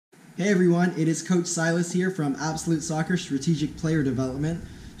Hey everyone, it is Coach Silas here from Absolute Soccer Strategic Player Development.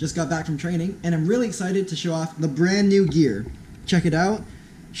 Just got back from training and I'm really excited to show off the brand new gear. Check it out.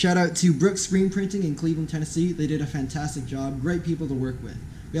 Shout out to Brooks Screen Printing in Cleveland, Tennessee. They did a fantastic job. Great people to work with.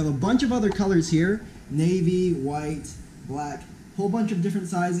 We have a bunch of other colors here. Navy, white, black, whole bunch of different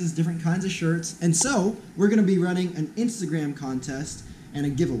sizes, different kinds of shirts. And so we're going to be running an Instagram contest and a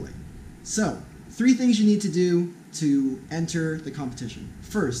giveaway. So 3 things you need to do to enter the competition.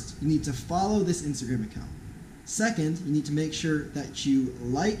 First, you need to follow this Instagram account. Second, you need to make sure that you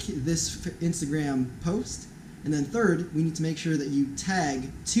like this Instagram post. And then third, we need to make sure that you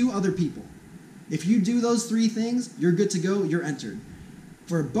tag 2 other people. If you do those 3 things, you're good to go, you're entered.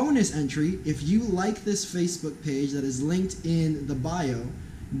 For a bonus entry, if you like this Facebook page that is linked in the bio,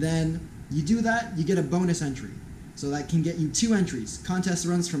 then you do that, you get a bonus entry. So that can get you 2 entries. Contest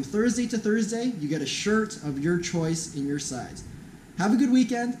runs from Thursday to Thursday. You get a shirt of your choice in your size. Have a good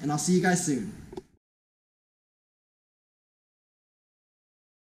weekend, and I'll see you guys soon.